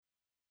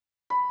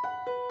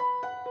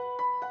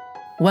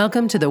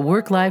Welcome to the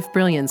Work-Life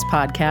Brilliance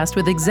podcast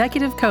with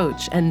executive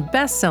coach and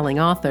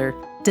best-selling author,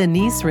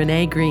 Denise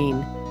Renee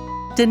Green.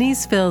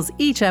 Denise fills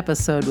each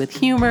episode with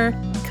humor,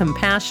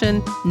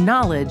 compassion,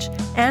 knowledge,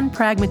 and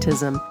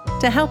pragmatism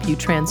to help you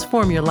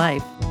transform your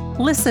life.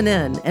 Listen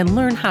in and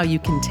learn how you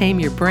can tame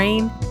your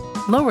brain,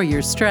 lower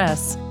your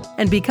stress,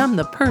 and become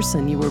the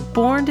person you were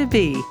born to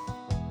be.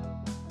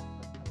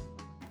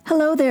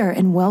 Hello there,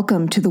 and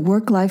welcome to the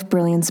Work-Life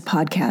Brilliance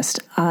podcast.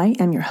 I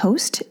am your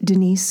host,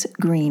 Denise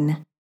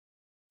Green.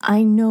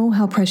 I know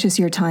how precious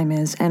your time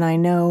is, and I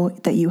know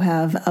that you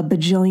have a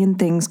bajillion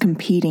things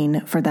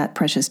competing for that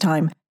precious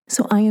time.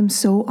 So I am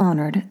so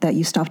honored that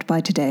you stopped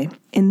by today.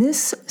 In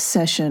this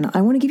session,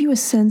 I want to give you a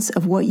sense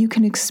of what you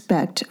can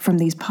expect from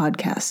these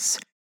podcasts.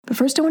 But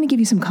first, I want to give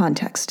you some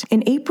context.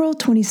 In April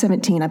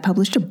 2017, I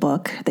published a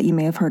book that you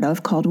may have heard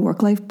of called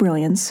Work-Life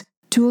Brilliance: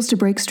 Tools to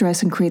Break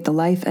Stress and Create the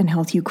Life and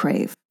Health You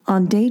Crave.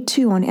 On day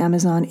 2 on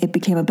Amazon, it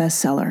became a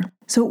bestseller.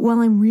 So while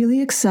I'm really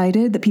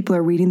excited that people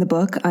are reading the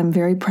book, I'm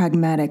very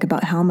pragmatic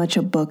about how much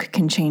a book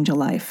can change a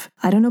life.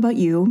 I don't know about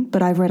you,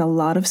 but I've read a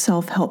lot of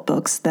self-help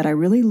books that I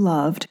really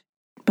loved,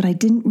 but I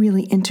didn't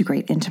really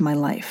integrate into my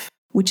life,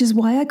 which is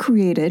why I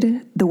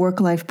created the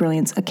Work-Life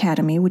Brilliance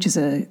Academy, which is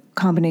a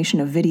combination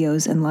of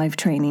videos and live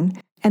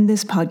training, and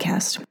this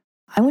podcast.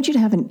 I want you to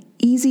have an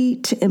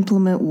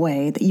easy-to-implement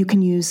way that you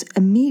can use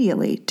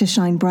immediately to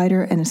shine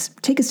brighter and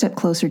take a step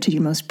closer to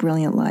your most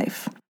brilliant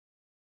life.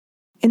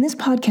 In this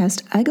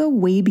podcast, I go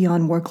way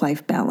beyond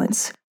work-life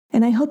balance,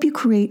 and I help you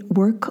create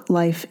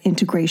work-life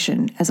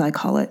integration, as I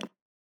call it.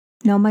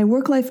 Now, my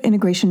work-life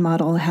integration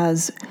model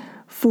has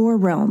 4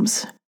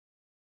 realms.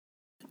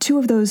 2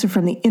 of those are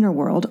from the inner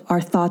world,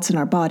 our thoughts and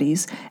our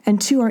bodies,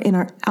 and 2 are in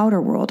our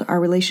outer world, our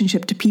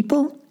relationship to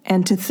people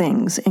and to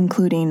things,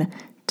 including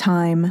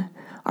time,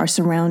 our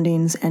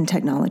surroundings, and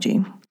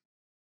technology.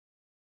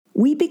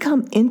 We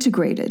become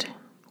integrated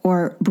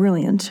or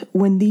brilliant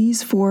when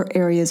these 4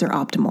 areas are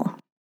optimal.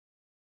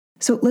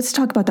 So let's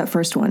talk about that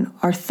first one,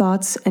 our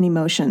thoughts and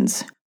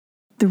emotions.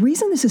 The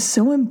reason this is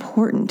so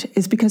important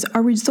is because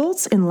our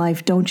results in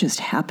life don't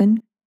just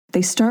happen.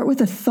 They start with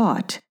a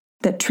thought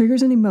that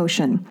triggers an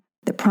emotion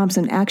that prompts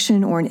an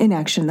action or an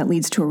inaction that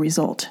leads to a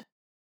result.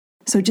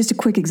 So just a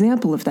quick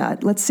example of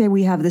that. Let's say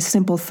we have this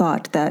simple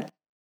thought that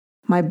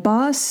my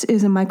boss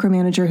is a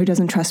micromanager who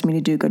doesn't trust me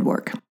to do good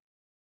work.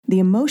 The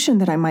emotion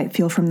that I might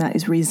feel from that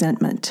is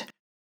resentment.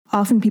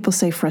 Often people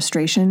say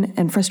frustration,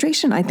 and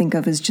frustration I think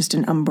of as just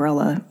an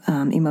umbrella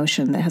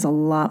emotion that has a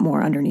lot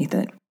more underneath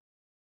it.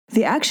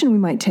 The action we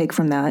might take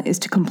from that is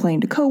to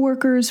complain to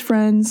coworkers,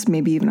 friends,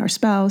 maybe even our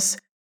spouse,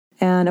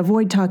 and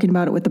avoid talking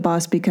about it with the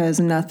boss because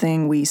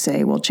nothing we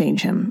say will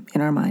change him in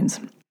our minds.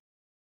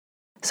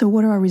 So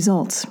what are our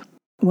results?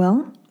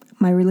 Well,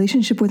 my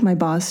relationship with my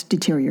boss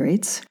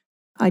deteriorates.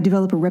 I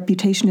develop a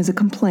reputation as a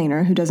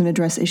complainer who doesn't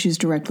address issues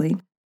directly,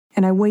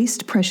 and I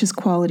waste precious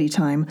quality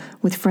time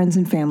with friends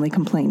and family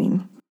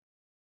complaining.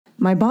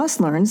 My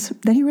boss learns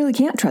that he really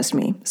can't trust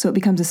me, so it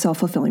becomes a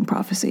self-fulfilling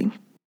prophecy.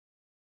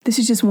 This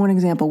is just one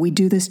example. We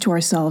do this to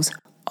ourselves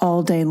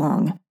all day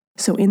long.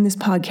 So in this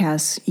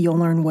podcast, you'll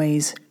learn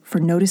ways for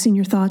noticing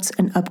your thoughts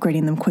and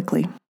upgrading them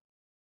quickly,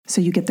 so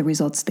you get the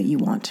results that you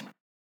want.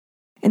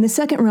 In the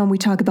second realm, we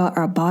talk about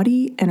our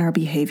body and our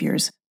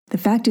behaviors. The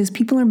fact is,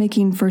 people are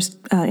making first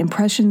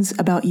impressions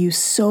about you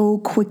so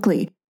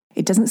quickly.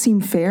 It doesn't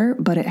seem fair,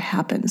 but it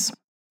happens.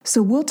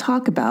 So we'll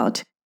talk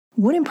about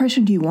what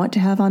impression do you want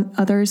to have on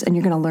others, and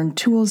you're going to learn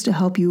tools to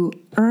help you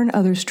earn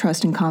others'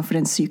 trust and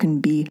confidence so you can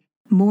be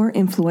more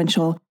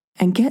influential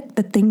and get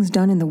the things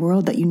done in the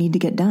world that you need to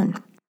get done.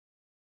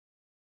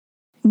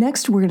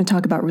 Next, we're going to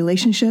talk about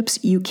relationships.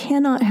 You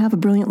cannot have a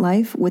brilliant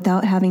life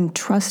without having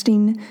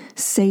trusting,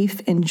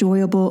 safe,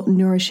 enjoyable,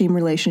 nourishing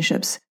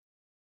relationships.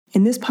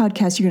 In this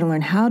podcast, you're going to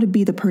learn how to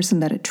be the person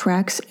that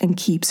attracts and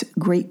keeps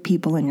great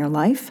people in your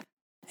life.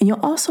 And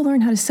you'll also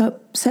learn how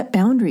to set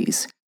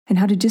boundaries and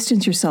how to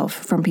distance yourself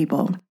from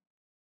people.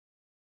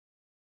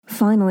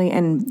 Finally,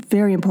 and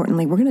very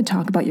importantly, we're going to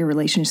talk about your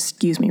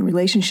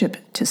relationship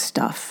to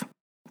stuff,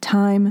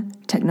 time,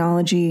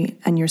 technology,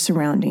 and your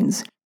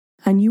surroundings.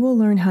 And you will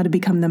learn how to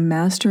become the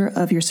master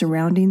of your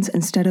surroundings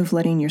instead of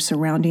letting your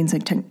surroundings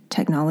and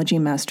technology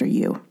master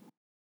you.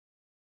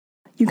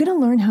 You're going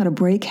to learn how to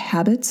break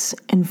habits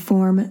and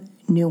form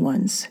new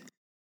ones.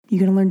 You're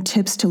going to learn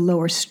tips to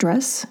lower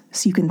stress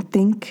so you can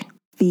think,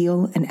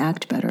 feel, and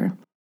act better.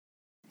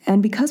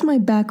 And because my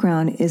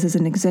background is as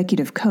an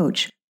executive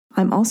coach,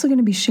 I'm also going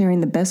to be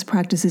sharing the best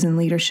practices in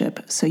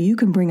leadership so you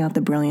can bring out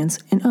the brilliance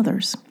in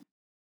others.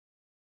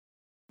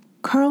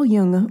 Carl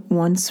Jung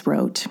once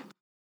wrote,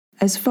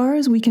 "As far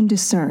as we can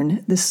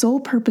discern, the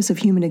sole purpose of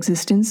human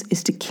existence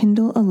is to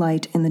kindle a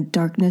light in the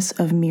darkness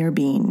of mere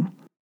being."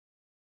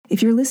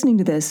 If you're listening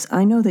to this,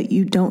 I know that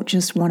you don't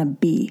just want to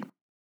be.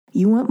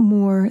 You want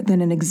more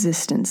than an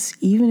existence,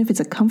 even if it's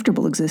a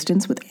comfortable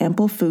existence with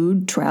ample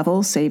food,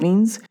 travel,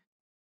 savings.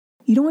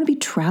 You don't want to be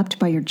trapped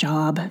by your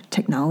job,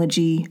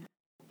 technology,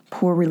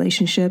 poor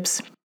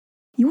relationships.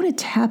 You want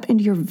to tap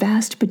into your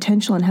vast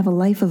potential and have a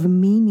life of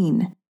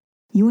meaning.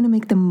 You want to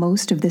make the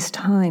most of this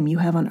time you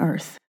have on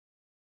earth.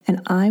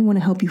 and I want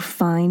to help you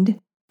find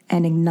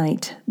and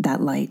ignite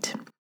that light.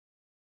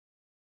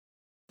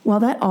 While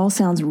that all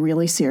sounds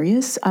really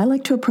serious, I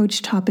like to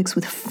approach topics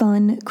with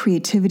fun,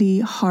 creativity,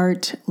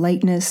 heart,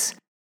 lightness,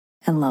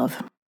 and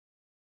love.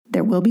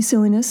 There will be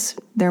silliness.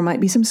 There might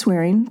be some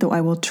swearing, though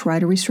I will try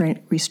to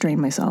restrain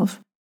myself.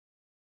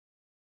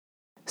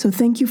 So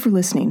thank you for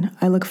listening.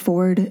 I look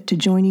forward to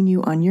joining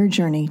you on your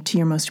journey to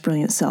your most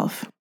brilliant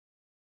self.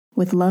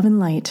 With love and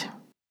light.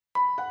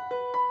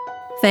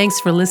 Thanks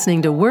for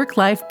listening to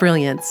Work-Life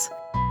Brilliance.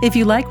 If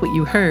you like what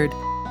you heard,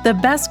 the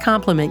best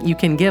compliment you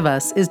can give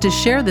us is to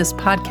share this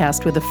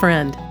podcast with a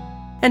friend.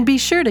 And be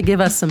sure to give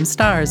us some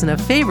stars and a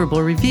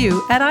favorable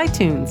review at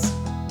iTunes.